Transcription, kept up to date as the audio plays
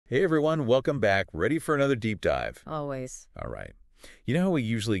Hey everyone, welcome back. Ready for another deep dive? Always. All right. You know how we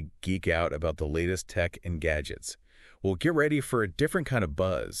usually geek out about the latest tech and gadgets? Well, get ready for a different kind of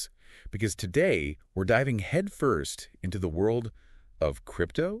buzz, because today we're diving headfirst into the world of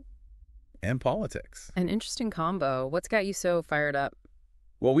crypto and politics. An interesting combo. What's got you so fired up?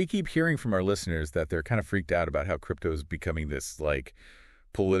 Well, we keep hearing from our listeners that they're kind of freaked out about how crypto is becoming this,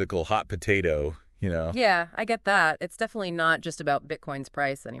 political hot potato, Yeah, I get that. It's definitely not just about Bitcoin's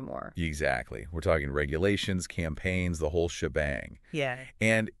price anymore. Exactly. We're talking regulations, campaigns, the whole shebang. Yeah.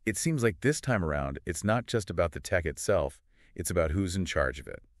 And it seems like this time around, it's not just about the tech itself, it's about who's in charge of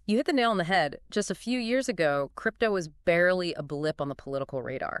it. You hit the nail on the head. Just a few years ago, crypto was barely a blip on the political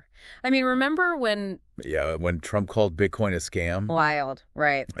radar. I mean, remember when... Yeah, when Trump called Bitcoin a scam? Wild,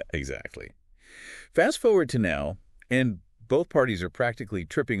 right. Exactly. Fast forward to now, and both parties are practically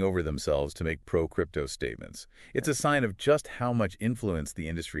tripping over themselves to make pro-crypto statements. It's a sign of just how much influence the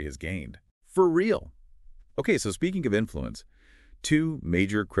industry has gained. For real. Okay, so speaking of influence, two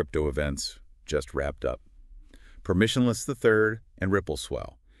major crypto events just wrapped up. Permissionless the Third and Ripple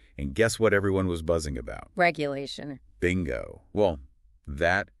Swell. And guess what everyone was buzzing about? Regulation. Bingo. Well,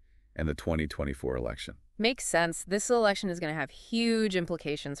 that and the 2024 election. Makes sense. This election is going to have huge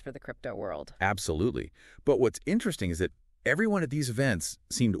implications for the crypto world. Absolutely. But what's interesting is that everyone at these events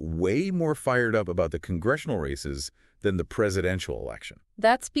seemed way more fired up about the congressional races than the presidential election.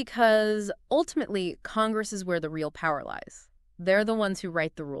 That's because, ultimately, Congress is where the real power lies. They're the ones who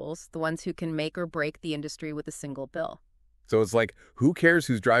write the rules, the ones who can make or break the industry with a single bill. So it's like, who cares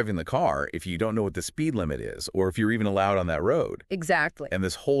who's driving the car if you don't know what the speed limit is or if you're even allowed on that road? Exactly. And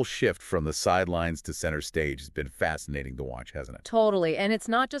this whole shift from the sidelines to center stage has been fascinating to watch, hasn't it? Totally. And it's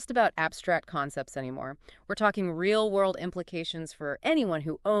not just about abstract concepts anymore. We're talking real-world implications for anyone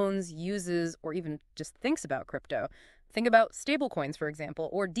who owns, uses, or even just thinks about crypto. Think about stablecoins, for example,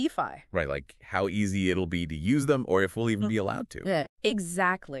 or DeFi. Right, like how easy it'll be to use them or if we'll even be allowed to. Yeah,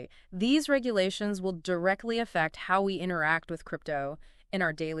 exactly. These regulations will directly affect how we interact with crypto in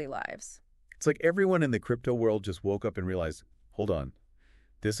our daily lives. It's like everyone in the crypto world just woke up and realized, hold on,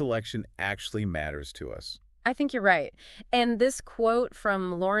 this election actually matters to us. I think you're right. And this quote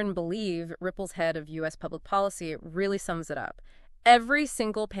from Lauren Believe, Ripple's head of U.S. public policy, really sums it up. Every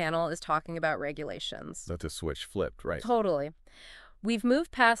single panel is talking about regulations. That's a switch flipped, right? Totally. We've moved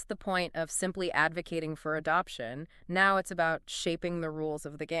past the point of simply advocating for adoption. Now it's about shaping the rules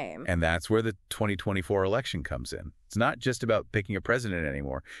of the game. And that's where the 2024 election comes in. It's not just about picking a president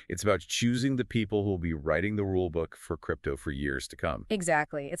anymore. It's about choosing the people who will be writing the rule book for crypto for years to come.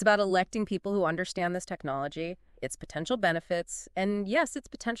 Exactly. It's about electing people who understand this technology, its potential benefits, and yes, its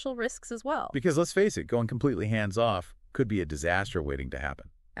potential risks as well. Because let's face it, going completely hands-off could be a disaster waiting to happen.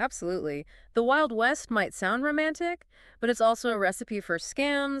 Absolutely. The Wild West might sound romantic, but it's also a recipe for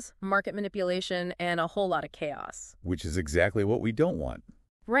scams, market manipulation, and a whole lot of chaos. Which is exactly what we don't want.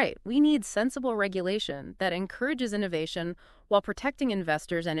 Right. We need sensible regulation that encourages innovation while protecting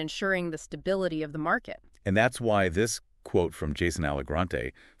investors and ensuring the stability of the market. And that's why this quote from Jason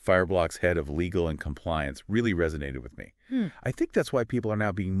Allegrante, Fireblock's head of legal and compliance, really resonated with me. I think that's why people are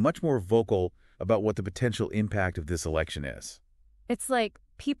now being much more vocal about what the potential impact of this election is. It's like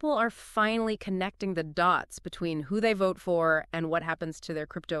people are finally connecting the dots between who they vote for and what happens to their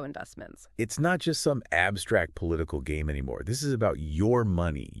crypto investments. It's not just some abstract political game anymore. This is about your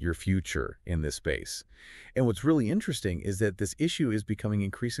money, your future in this space. And what's really interesting is that this issue is becoming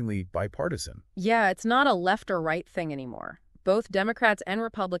increasingly bipartisan. Yeah, it's not a left or right thing anymore. Both Democrats and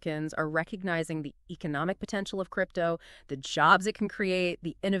Republicans are recognizing the economic potential of crypto, the jobs it can create,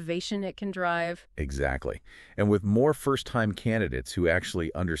 the innovation it can drive. Exactly. And with more first-time candidates who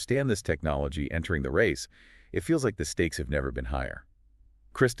actually understand this technology entering the race, it feels like the stakes have never been higher.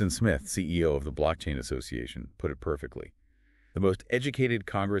 Kristen Smith, CEO of the Blockchain Association, put it perfectly. The most educated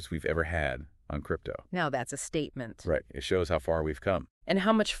Congress we've ever had on crypto. Now that's a statement. Right. It shows how far we've come. And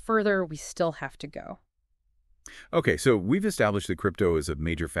how much further we still have to go. Okay, so we've established that crypto is a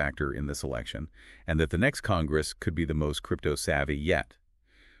major factor in this election and that the next Congress could be the most crypto-savvy yet.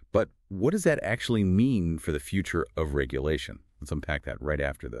 But what does that actually mean for the future of regulation? Let's unpack that right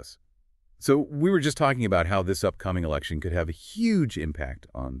after this. So we were just talking about how this upcoming election could have a huge impact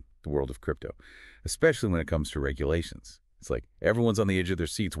on the world of crypto, especially when it comes to regulations. It's like everyone's on the edge of their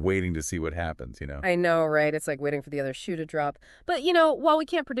seats waiting to see what happens, I know, right? It's like waiting for the other shoe to drop. But, while we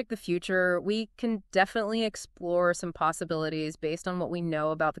can't predict the future, we can definitely explore some possibilities based on what we know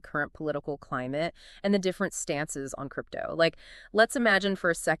about the current political climate and the different stances on crypto. Like, let's imagine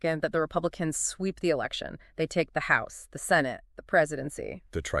for a second that the Republicans sweep the election. They take the House, the Senate, the presidency.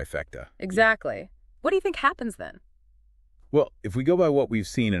 The trifecta. Exactly. What do you think happens then? Well, if we go by what we've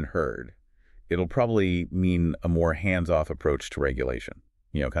seen and heard, it'll probably mean a more hands-off approach to regulation.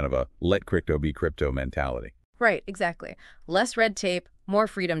 Kind of a let crypto be crypto mentality. Right, exactly. Less red tape, more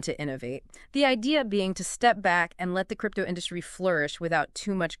freedom to innovate. The idea being to step back and let the crypto industry flourish without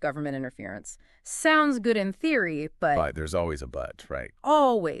too much government interference. Sounds good in theory, but... But there's always a but, right?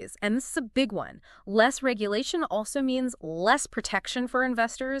 Always. And this is a big one. Less regulation also means less protection for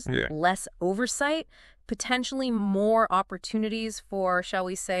investors, less oversight, potentially more opportunities for, shall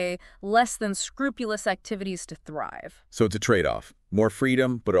we say, less than scrupulous activities to thrive. So it's a trade-off. More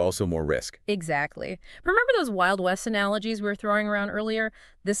freedom, but also more risk. Exactly. Remember those Wild West analogies we were throwing around earlier?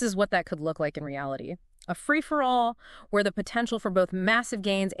 This is what that could look like in reality. A free-for-all where the potential for both massive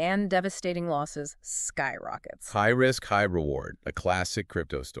gains and devastating losses skyrockets. High risk, high reward. A classic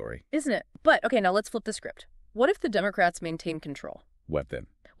crypto story. Isn't it? But, okay, now let's flip the script. What if the Democrats maintain control? What then?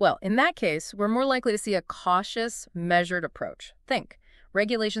 Well, in that case, we're more likely to see a cautious, measured approach. Think.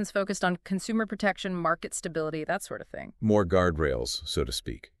 Regulations focused on consumer protection, market stability, that sort of thing. More guardrails, so to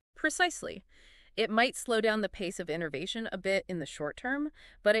speak. Precisely. It might slow down the pace of innovation a bit in the short term,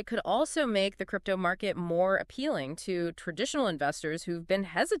 but it could also make the crypto market more appealing to traditional investors who've been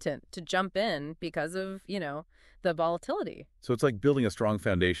hesitant to jump in because of, the volatility. So it's like building a strong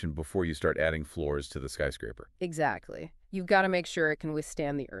foundation before you start adding floors to the skyscraper. Exactly. You've got to make sure it can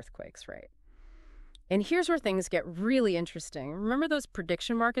withstand the earthquakes, right? And here's where things get really interesting. Remember those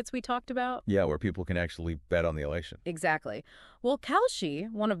prediction markets we talked about? Yeah, where people can actually bet on the election. Exactly. Well,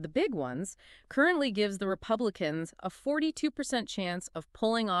 Kalshi, one of the big ones, currently gives the Republicans a 42% chance of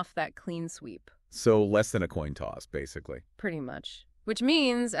pulling off that clean sweep. So less than a coin toss, basically. Pretty much. Which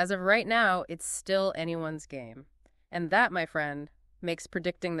means, as of right now, it's still anyone's game. And that, my friend, makes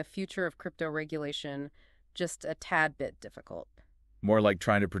predicting the future of crypto regulation just a tad bit difficult. More like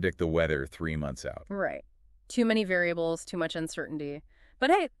trying to predict the weather 3 months out. Right. Too many variables, too much uncertainty.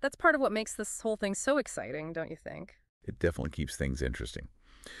 But hey, that's part of what makes this whole thing so exciting, don't you think? It definitely keeps things interesting.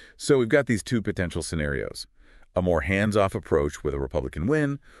 So we've got these two potential scenarios. A more hands-off approach with a Republican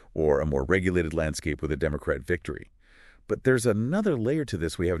win, or a more regulated landscape with a Democrat victory. But there's another layer to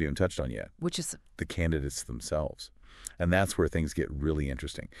this we haven't even touched on yet. Which is? The candidates themselves. And that's where things get really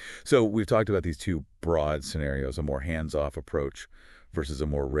interesting. So we've talked about these two broad scenarios, a more hands-off approach versus a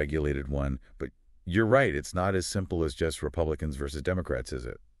more regulated one. But you're right, it's not as simple as just Republicans versus Democrats, is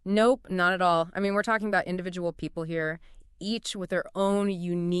it? Nope, not at all. I mean, we're talking about individual people here, each with their own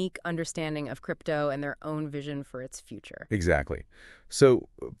unique understanding of crypto and their own vision for its future. Exactly. So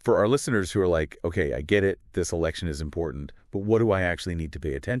for our listeners who are like, okay, I get it, this election is important, but what do I actually need to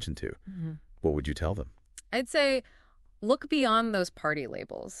pay attention to? What would you tell them? I'd say look beyond those party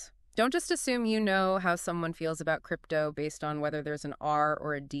labels. Don't just assume you know how someone feels about crypto based on whether there's an R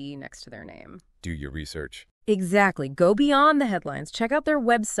or a D next to their name. Do your research. Exactly. Go beyond the headlines. Check out their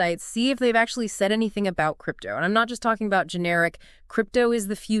websites. See if they've actually said anything about crypto. And I'm not just talking about generic, crypto is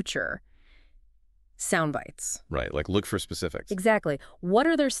the future sound bites. Right, like look for specifics. Exactly. What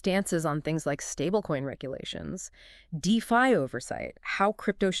are their stances on things like stablecoin regulations, DeFi oversight, how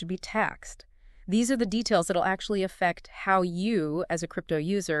crypto should be taxed? These are the details that'll actually affect how you, as a crypto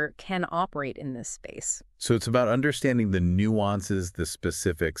user, can operate in this space. So it's about understanding the nuances, the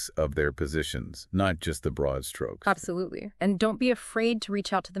specifics of their positions, not just the broad strokes. Absolutely. And don't be afraid to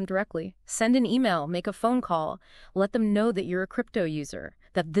reach out to them directly. Send an email, make a phone call. Let them know that you're a crypto user,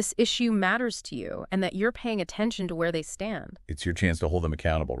 that this issue matters to you, and that you're paying attention to where they stand. It's your chance to hold them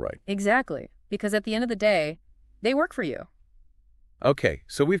accountable, right? Exactly. Because at the end of the day, they work for you. Okay,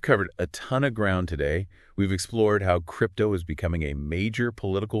 so we've covered a ton of ground today. We've explored how crypto is becoming a major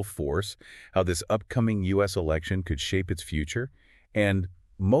political force, how this upcoming U.S. election could shape its future, and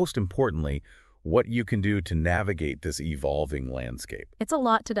most importantly, what you can do to navigate this evolving landscape. It's a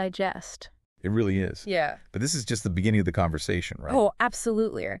lot to digest. It really is. Yeah. But this is just the beginning of the conversation, right? Oh,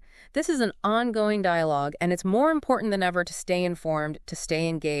 absolutely. This is an ongoing dialogue, and it's more important than ever to stay informed, to stay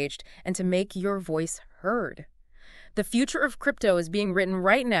engaged, and to make your voice heard. The future of crypto is being written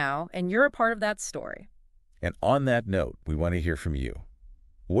right now, and you're a part of that story. And on that note, we want to hear from you.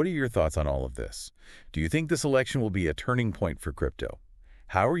 What are your thoughts on all of this? Do you think this election will be a turning point for crypto?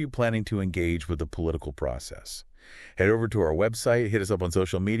 How are you planning to engage with the political process? Head over to our website, hit us up on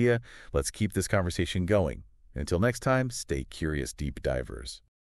social media. Let's keep this conversation going. Until next time, stay curious, deep divers.